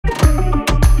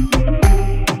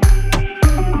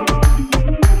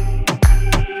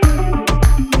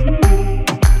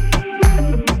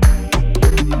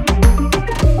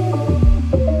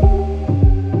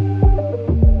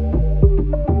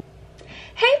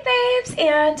vibes,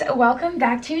 and welcome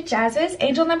back to Jazz's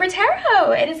Angel Number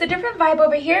Tarot. It is a different vibe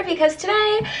over here because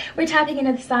today we're tapping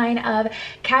into the sign of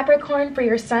Capricorn for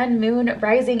your sun, moon,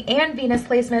 rising, and Venus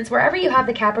placements. Wherever you have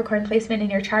the Capricorn placement in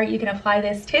your chart, you can apply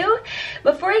this too.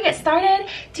 Before we get started,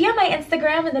 DM my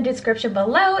Instagram in the description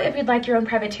below. If you'd like your own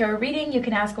private tarot reading, you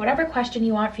can ask whatever question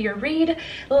you want for your read.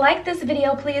 Like this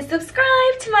video, please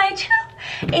subscribe to my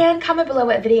channel, and comment below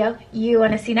what video you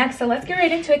want to see next. So let's get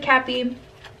right into it, Cappy.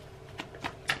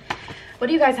 What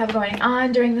do you guys have going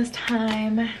on during this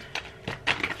time?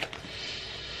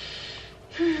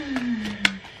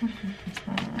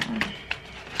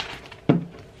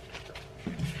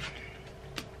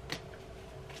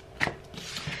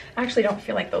 I actually don't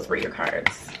feel like those were your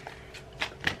cards.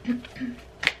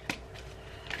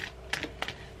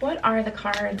 What are the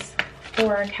cards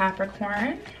for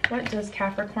Capricorn? What does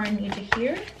Capricorn need to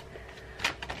hear?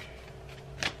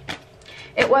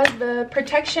 It was the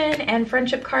protection and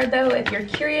friendship card though. If you're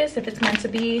curious if it's meant to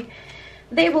be,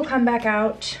 they will come back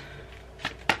out.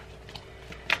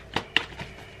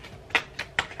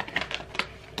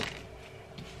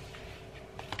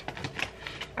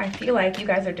 I feel like you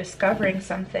guys are discovering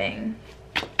something.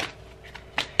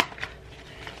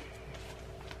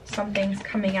 Something's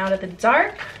coming out of the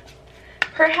dark,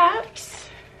 perhaps.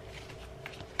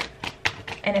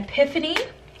 An epiphany.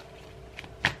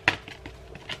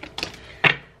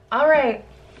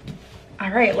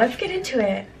 All right, let's get into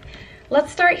it.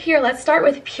 Let's start here. Let's start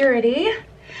with purity.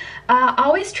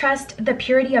 Always trust the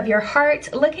purity of your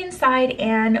heart. Look inside,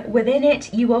 and within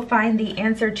it, you will find the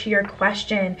answer to your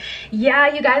question.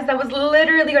 Yeah, you guys, that was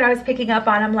literally what I was picking up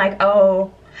on. I'm like,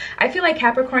 oh, I feel like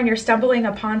Capricorn, you're stumbling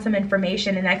upon some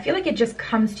information, and I feel like it just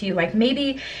comes to you. Like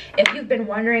maybe if you've been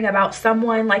wondering about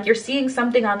someone, like you're seeing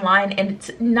something online and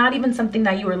it's not even something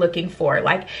that you were looking for.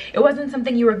 Like it wasn't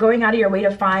something you were going out of your way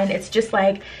to find. It's just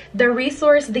like the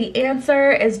resource, the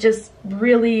answer is just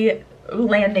really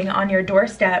landing on your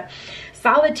doorstep.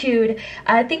 Solitude.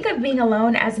 Think of being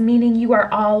alone as meaning you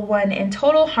are all one in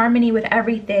total harmony with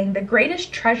everything. The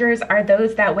greatest treasures are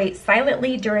those that wait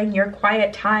silently during your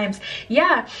quiet times.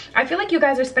 Yeah, I feel like you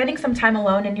guys are spending some time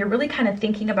alone and you're really kind of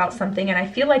thinking about something, and I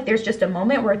feel like there's just a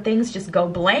moment where things just go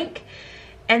blank,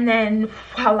 and then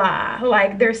voila,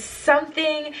 like there's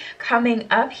something coming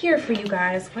up here for you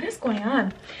guys. What is going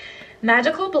on?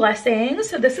 Magical blessings.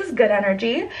 So this is good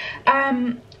energy.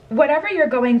 Whatever you're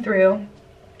going through,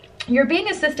 you're being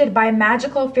assisted by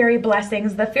magical fairy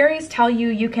blessings. The fairies tell you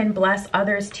you can bless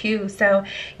others too. So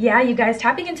yeah, you guys,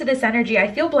 tapping into this energy,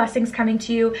 I feel blessings coming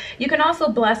to you. You can also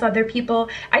bless other people.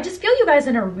 I just feel you guys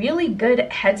in a really good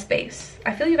headspace.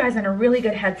 I feel you guys in a really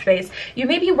good headspace. You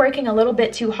may be working a little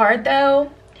bit too hard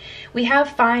though. We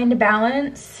have find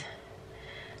balance.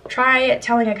 Try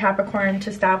telling a Capricorn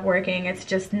to stop working. It's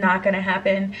just not going to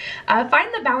happen.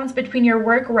 Find the balance between your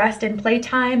work, rest, and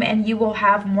playtime, and you will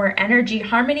have more energy,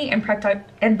 harmony, and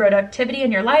productivity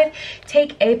in your life.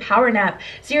 Take a power nap.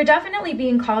 So you're definitely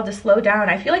being called to slow down.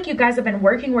 I feel like you guys have been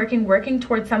working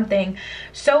towards something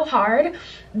so hard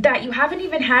that you haven't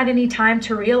even had any time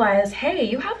to realize, hey,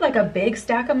 you have like a big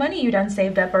stack of money you done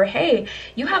saved up, or hey,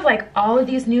 you have like all of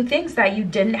these new things that you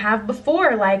didn't have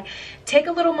before. Like take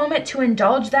a little moment to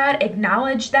indulge that,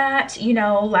 acknowledge that,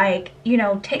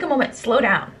 take a moment, slow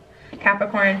down,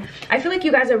 Capricorn. I feel like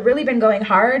you guys have really been going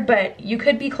hard, but you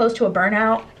could be close to a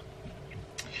burnout.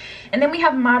 And then we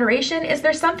have moderation. Is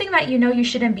there something that you know you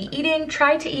shouldn't be eating?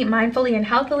 Try to eat mindfully and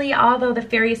healthily, although the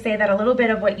fairies say that a little bit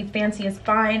of what you fancy is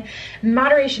fine.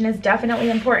 Moderation is definitely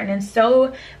important in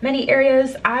so many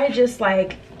areas. I just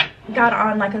like got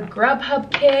on like a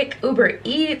Grubhub kick, Uber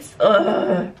Eats.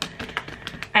 Ugh.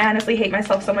 I honestly hate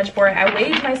myself so much for it. I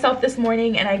weighed myself this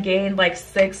morning and I gained like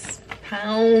 6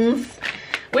 pounds,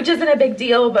 which isn't a big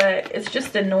deal, but it's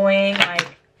just annoying.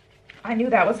 Like I knew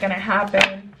that was gonna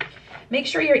happen. Make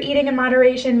sure you're eating in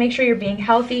moderation. Make sure you're being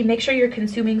healthy. Make sure you're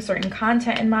consuming certain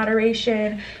content in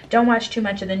moderation. Don't watch too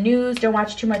much of the news. Don't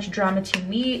watch too much drama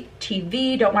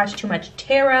TV. Don't watch too much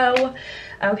tarot.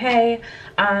 Okay?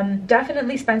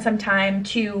 Definitely spend some time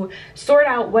to sort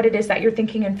out what it is that you're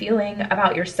thinking and feeling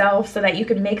about yourself so that you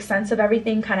can make sense of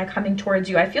everything kind of coming towards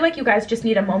you. I feel like you guys just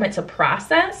need a moment to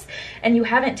process, and you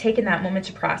haven't taken that moment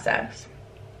to process.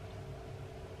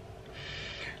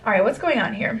 All right, what's going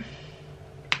on here?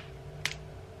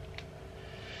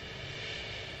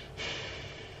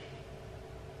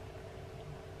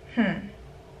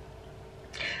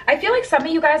 I feel like some of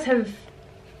you guys have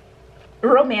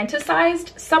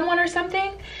romanticized someone or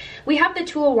something. We have the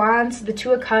Two of Wands, the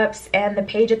Two of Cups, and the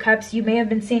Page of Cups. You may have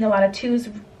been seeing a lot of twos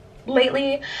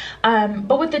lately.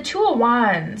 But with the Two of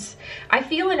Wands, I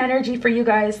feel an energy for you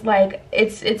guys, like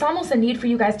it's almost a need for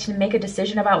you guys to make a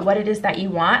decision about what it is that you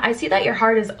want. I see that your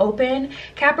heart is open,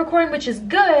 Capricorn, which is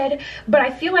good, but I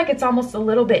feel like it's almost a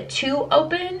little bit too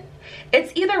open.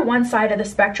 It's either one side of the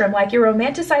spectrum, like you're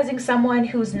romanticizing someone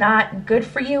who's not good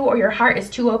for you, or your heart is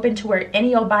too open to where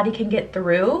any old body can get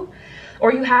through,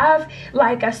 or you have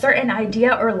like a certain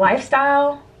idea or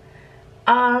lifestyle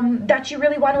that you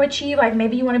really want to achieve. Like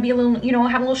maybe you want to be a little, you know,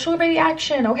 have a little sugar baby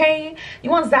action, okay? You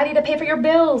want Zaddy to pay for your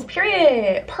bills,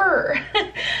 period,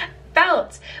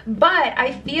 felt. But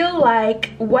I feel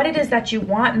like what it is that you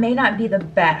want may not be the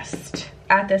best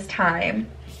at this time.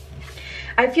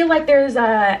 I feel like there's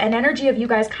an energy of you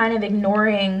guys kind of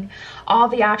ignoring all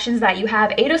the actions that you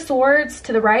have. Eight of Swords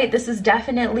to the right. This is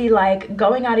definitely like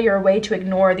going out of your way to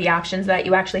ignore the actions that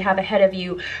you actually have ahead of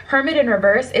you. Hermit in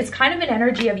reverse. It's kind of an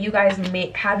energy of you guys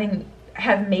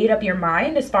have made up your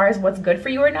mind as far as what's good for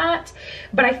you or not.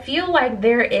 But I feel like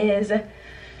there is,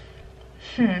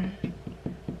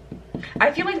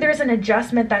 I feel like there's an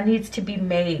adjustment that needs to be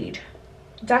made.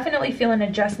 Definitely feel an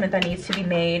adjustment that needs to be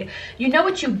made. You know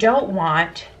what you don't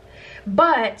want,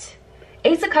 but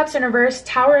Ace of Cups in reverse,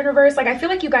 Tower in reverse, like I feel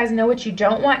like you guys know what you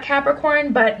don't want,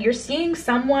 Capricorn, but you're seeing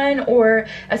someone or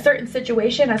a certain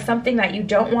situation as something that you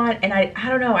don't want, and I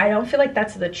don't know, I don't feel like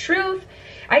that's the truth.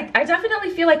 I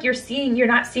definitely feel like you're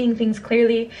not seeing things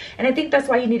clearly, and I think that's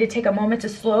why you need to take a moment to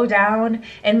slow down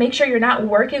and make sure you're not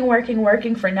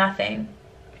working for nothing.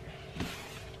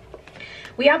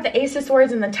 We have the Ace of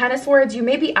Swords and the Ten of Swords. You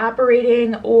may be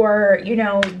operating or, you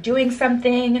know, doing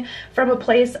something from a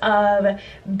place of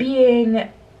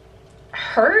being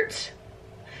hurt.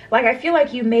 Like I feel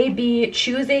like you may be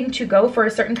choosing to go for a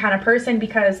certain kind of person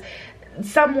because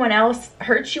someone else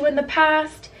hurt you in the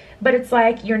past. But it's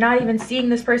like you're not even seeing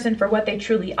this person for what they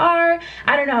truly are.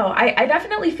 I don't know. I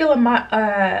definitely feel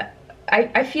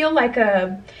I feel like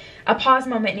a pause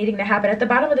moment needing to happen. At the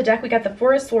bottom of the deck, we got the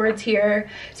Four of Swords here.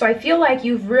 So I feel like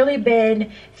you've really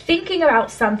been thinking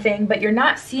about something, but you're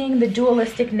not seeing the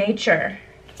dualistic nature,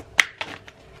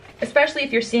 especially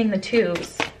if you're seeing the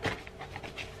twos.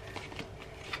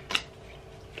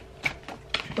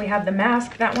 We have the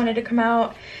Mask that wanted to come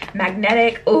out.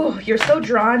 Magnetic. Oh, you're so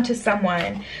drawn to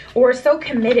someone or so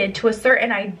committed to a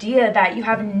certain idea that you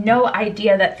have no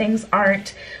idea that things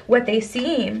aren't what they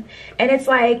seem. And it's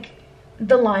like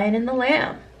the Lion and the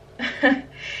Lamb.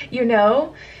 You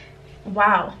know?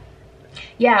 Wow.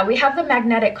 Yeah, we have the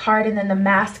Magnetic card and then the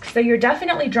Mask. So you're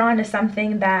definitely drawn to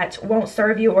something that won't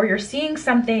serve you, or you're seeing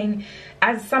something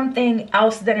as something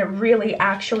else than it really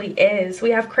actually is.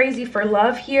 We have Crazy for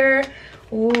Love here.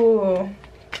 Ooh.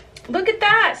 Look at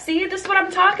that. See, this is what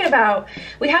I'm talking about.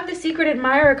 We have the Secret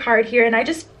Admirer card here, and I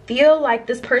just feel like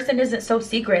this person isn't so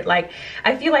secret. Like,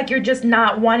 I feel like you're just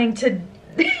not wanting to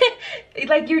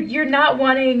like you're not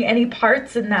wanting any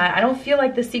parts in that. I don't feel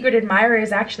like the Secret Admirer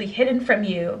is actually hidden from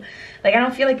you. Like, I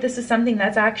don't feel like this is something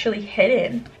that's actually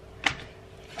hidden.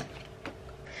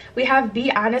 We have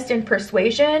Be Honest and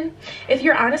Persuasion. If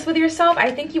you're honest with yourself,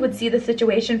 I think you would see the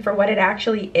situation for what it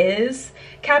actually is,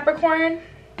 Capricorn.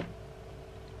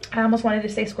 I almost wanted to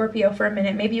say Scorpio for a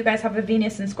minute. Maybe you guys have a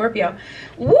Venus in Scorpio.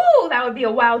 Woo, that would be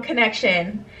a wild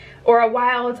connection or a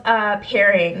wild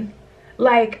pairing.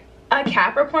 Like a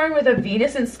Capricorn with a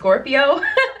Venus in Scorpio.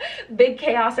 Big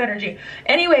chaos energy.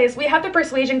 Anyways, we have the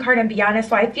Persuasion card and Be Honest.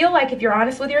 So I feel like if you're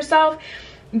honest with yourself,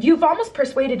 you've almost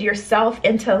persuaded yourself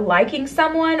into liking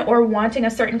someone or wanting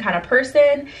a certain kind of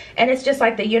person. And it's just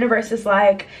like the universe is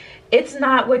like, it's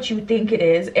not what you think it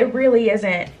is. It really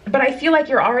isn't. But I feel like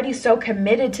you're already so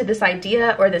committed to this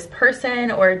idea or this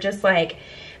person, or just like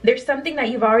there's something that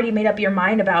you've already made up your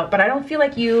mind about. But I don't feel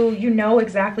like you know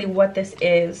exactly what this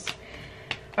is.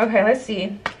 Okay, let's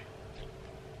see.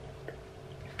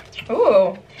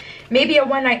 Ooh, maybe a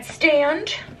one-night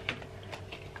stand.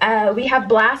 We have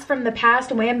Blast from the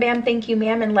Past, Wham Bam, Thank You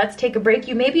Ma'am, and Let's Take a Break.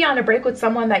 You may be on a break with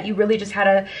someone that you really just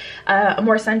had a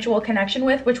more sensual connection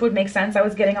with, which would make sense. I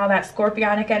was getting all that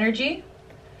scorpionic energy.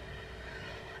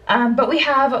 But we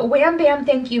have Wham Bam,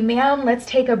 Thank You Ma'am, Let's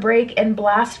Take a Break, and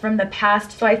Blast from the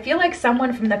Past. So I feel like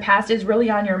someone from the past is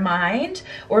really on your mind,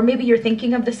 or maybe you're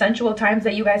thinking of the sensual times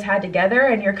that you guys had together,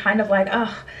 and you're kind of like,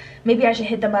 oh, maybe I should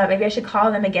hit them up, maybe I should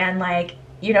call them again, like,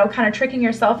 you know, kind of tricking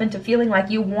yourself into feeling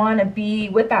like you want to be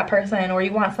with that person or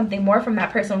you want something more from that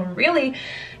person, when really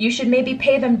you should maybe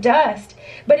pay them dust.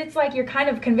 But it's like you're kind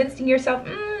of convincing yourself,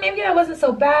 maybe that wasn't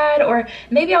so bad, or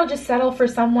maybe I'll just settle for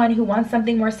someone who wants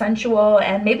something more sensual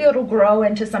and maybe it'll grow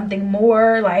into something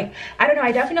more. Like, I don't know,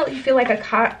 I definitely feel like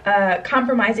a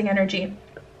compromising energy.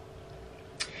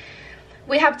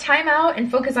 We have time out and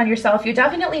focus on yourself. You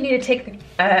definitely need to take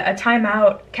a time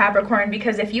out, Capricorn,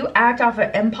 because if you act off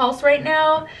of impulse right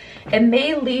now, it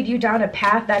may lead you down a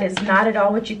path that is not at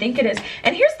all what you think it is.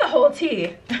 And here's the whole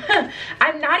tea.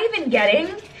 I'm not even getting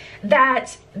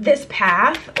that this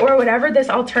path or whatever, this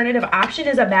alternative option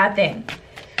is a bad thing.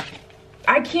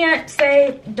 I can't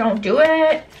say don't do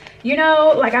it. You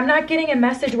know, like I'm not getting a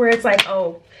message where it's like,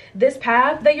 oh, this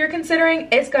path that you're considering,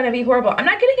 it's going to be horrible. I'm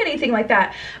not getting anything like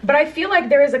that. But I feel like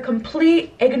there is a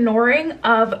complete ignoring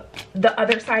of the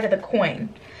other side of the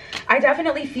coin. I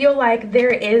definitely feel like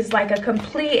there is like a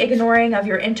complete ignoring of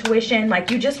your intuition.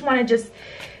 Like you just want to just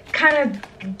kind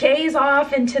of gaze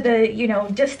off into the, you know,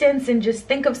 distance and just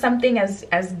think of something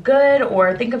as good,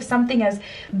 or think of something as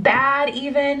bad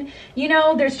even. You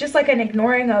know, there's just like an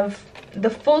ignoring of the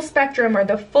full spectrum or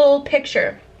the full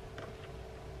picture.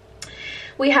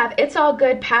 We have it's all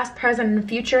good, past, present, and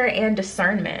future, and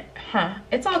discernment.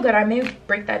 It's all good. I may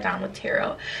break that down with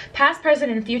tarot. Past,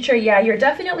 present, and future. Yeah, you're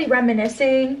definitely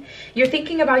reminiscing. You're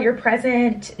thinking about your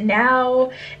present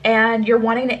now, and you're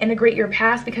wanting to integrate your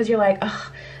past because you're like,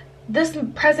 ugh, this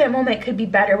present moment could be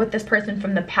better with this person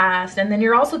from the past. And then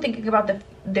you're also thinking about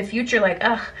the future, like,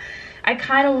 ugh, I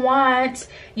kind of want,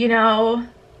 you know,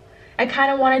 I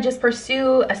kind of want to just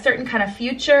pursue a certain kind of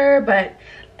future, but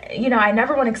you know, I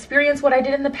never want to experience what I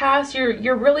did in the past.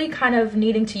 You're really kind of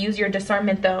needing to use your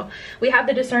discernment though. We have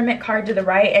the discernment card to the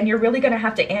right, and you're really going to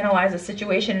have to analyze the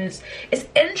situation. It's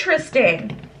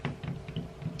interesting.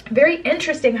 Very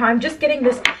interesting how I'm just getting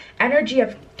this energy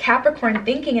of Capricorn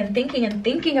thinking and thinking and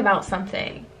thinking about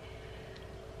something.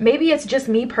 Maybe it's just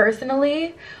me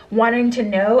personally wanting to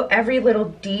know every little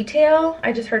detail.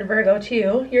 I just heard Virgo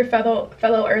too, your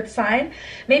fellow earth sign.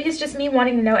 Maybe it's just me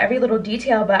wanting to know every little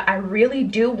detail, but I really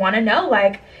do want to know,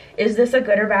 like, is this a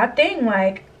good or bad thing?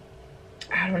 Like,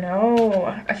 I don't know.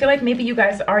 I feel like maybe you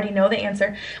guys already know the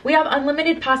answer. We have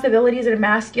unlimited possibilities in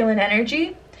masculine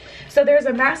energy. So there's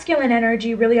a masculine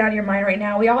energy really on your mind right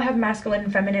now. We all have masculine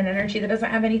and feminine energy. That doesn't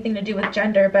have anything to do with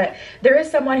gender, but there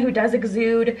is someone who does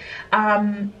exude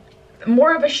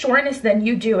more of a sureness than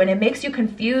you do, and it makes you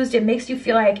confused. It makes you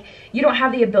feel like you don't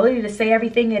have the ability to say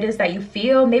everything it is that you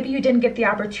feel. Maybe you didn't get the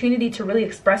opportunity to really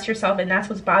express yourself, and that's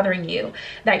what's bothering you.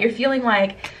 That you're feeling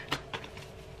like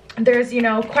there's, you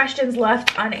know, questions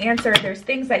left unanswered. There's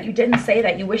things that you didn't say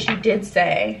that you wish you did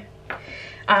say.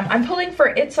 I'm pulling for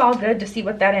it's all good to see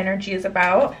what that energy is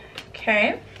about.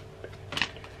 Okay.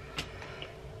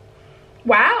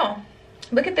 Wow.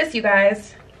 Look at this, you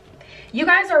guys. You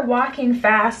guys are walking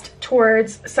fast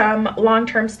towards some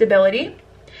long-term stability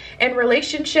in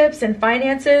relationships and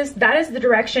finances. That is the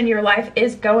direction your life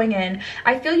is going in.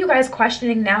 I feel you guys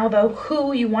questioning now, though,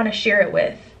 who you want to share it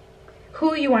with.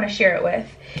 Who you want to share it with.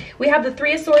 We have the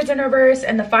Three of Swords in reverse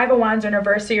and the Five of Wands in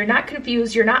reverse. So you're not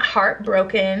confused. You're not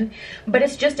heartbroken. But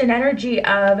it's just an energy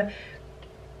of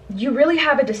you really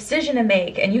have a decision to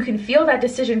make. And you can feel that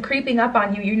decision creeping up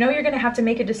on you. You know you're going to have to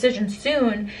make a decision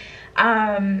soon.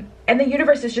 And the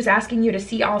universe is just asking you to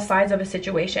see all sides of a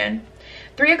situation.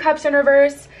 Three of Cups in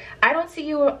reverse. I don't see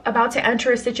you about to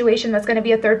enter a situation that's going to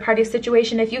be a third-party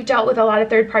situation. If you've dealt with a lot of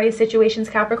third-party situations,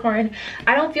 Capricorn,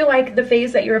 I don't feel like the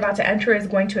phase that you're about to enter is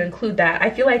going to include that. I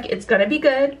feel like it's going to be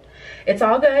good. It's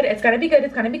all good. It's going to be good.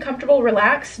 It's going to be comfortable.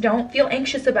 Relax. Don't feel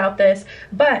anxious about this.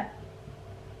 But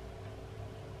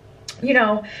you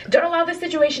know, don't allow the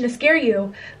situation to scare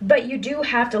you, but you do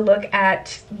have to look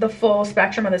at the full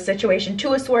spectrum of the situation.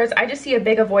 Two of Swords, I just see a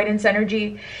big avoidance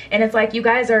energy, and it's like you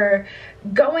guys are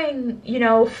going, you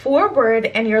know, forward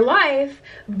in your life,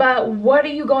 but what are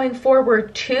you going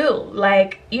forward to?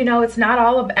 Like, you know, it's not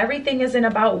all of, everything isn't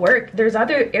about work. There's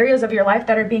other areas of your life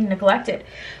that are being neglected.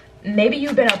 Maybe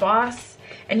you've been a boss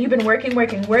and you've been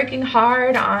working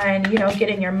hard on, you know,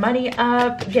 getting your money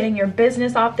up, getting your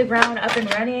business off the ground, up and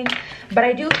running. But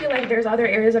I do feel like there's other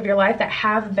areas of your life that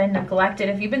have been neglected.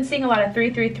 If you've been seeing a lot of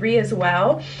 333 as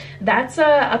well, that's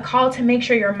a call to make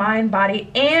sure your mind,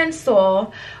 body, and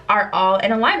soul are all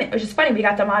in alignment, which is funny. We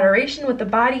got the moderation with the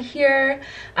body here.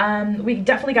 We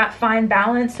definitely got fine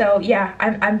balance. So yeah,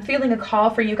 I'm feeling a call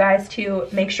for you guys to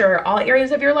make sure all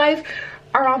areas of your life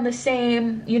are on the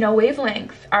same, you know,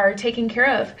 wavelength, are taken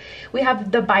care of. We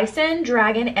have the Bison,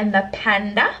 Dragon, and the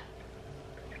Panda.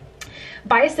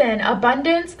 Bison,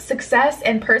 abundance, success,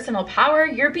 and personal power.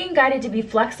 You're being guided to be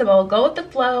flexible, go with the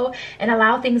flow, and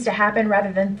allow things to happen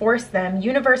rather than force them.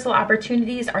 Universal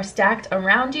opportunities are stacked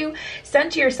around you.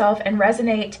 Center yourself and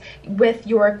resonate with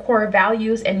your core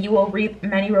values, and you will reap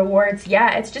many rewards.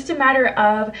 Yeah, it's just a matter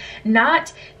of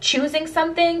not choosing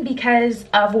something because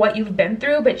of what you've been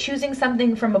through, but choosing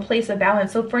something from a place of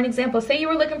balance. So for an example, say you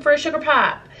were looking for a sugar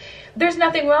pop, There's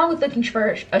nothing wrong with looking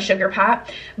for a sugar pop,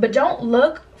 but don't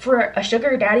look for a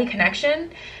sugar daddy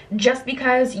connection just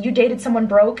because you dated someone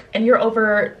broke and you're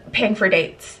over paying for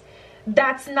dates.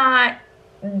 That's not,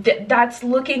 that's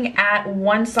looking at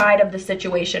one side of the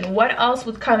situation. What else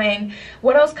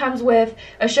comes with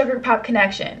a sugar pop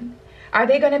connection? Are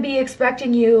they going to be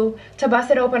expecting you to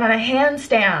bust it open on a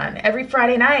handstand every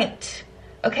Friday night?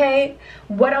 Okay,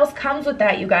 what else comes with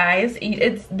that, you guys?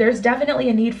 There's definitely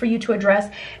a need for you to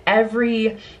address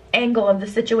every angle of the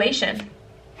situation.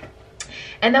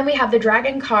 And then we have the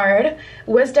Dragon card,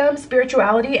 wisdom,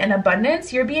 spirituality, and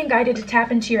abundance. You're being guided to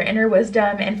tap into your inner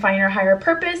wisdom and find your higher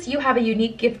purpose. You have a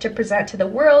unique gift to present to the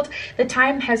world. The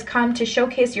time has come to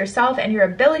showcase yourself and your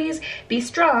abilities. Be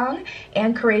strong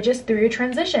and courageous through your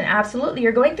transition. Absolutely,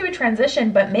 you're going through a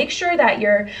transition, but make sure that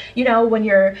you're, you know, when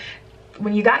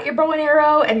you got your bow and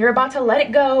arrow and you're about to let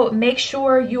it go, make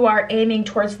sure you are aiming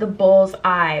towards the bull's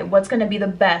eye. What's going to be the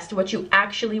best, what you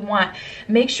actually want.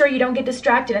 Make sure you don't get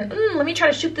distracted and let me try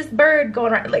to shoot this bird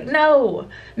going around. Like, no,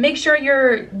 make sure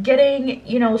you're getting,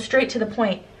 you know, straight to the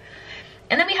point.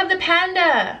 And then we have the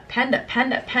panda.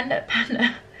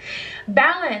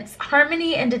 Balance,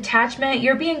 harmony, and detachment.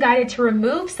 You're being guided to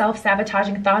remove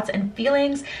self-sabotaging thoughts and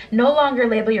feelings. No longer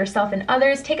label yourself and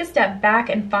others. Take a step back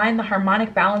and find the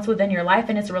harmonic balance within your life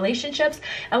and its relationships.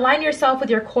 Align yourself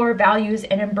with your core values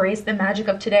and embrace the magic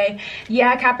of today.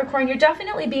 Yeah, Capricorn, you're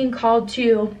definitely being called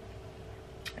to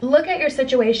look at your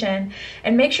situation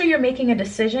and make sure you're making a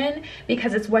decision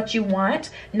because it's what you want,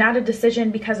 not a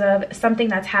decision because of something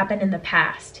that's happened in the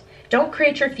past. Don't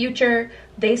create your future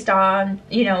based on,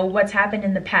 you know, what's happened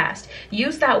in the past.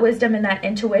 Use that wisdom and that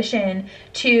intuition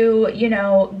to, you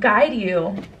know, guide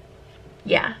you.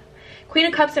 Yeah. Queen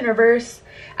of Cups in reverse.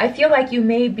 I feel like you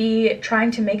may be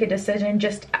trying to make a decision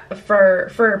just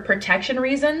for protection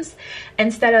reasons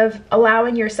instead of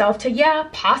allowing yourself to, yeah,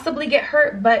 possibly get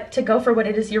hurt, but to go for what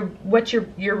it is you're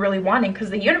really wanting, because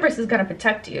the universe is going to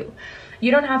protect you.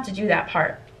 You don't have to do that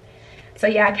part. So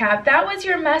yeah, Cap, that was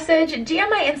your message. DM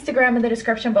my Instagram in the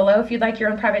description below if you'd like your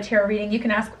own private tarot reading. You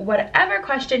can ask whatever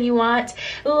question you want.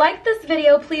 Like this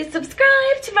video, please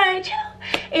subscribe to my channel,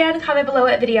 and comment below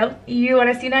what video you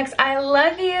want to see next. I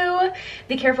love you.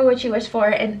 Be careful what you wish for,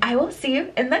 and I will see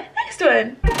you in the next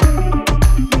one.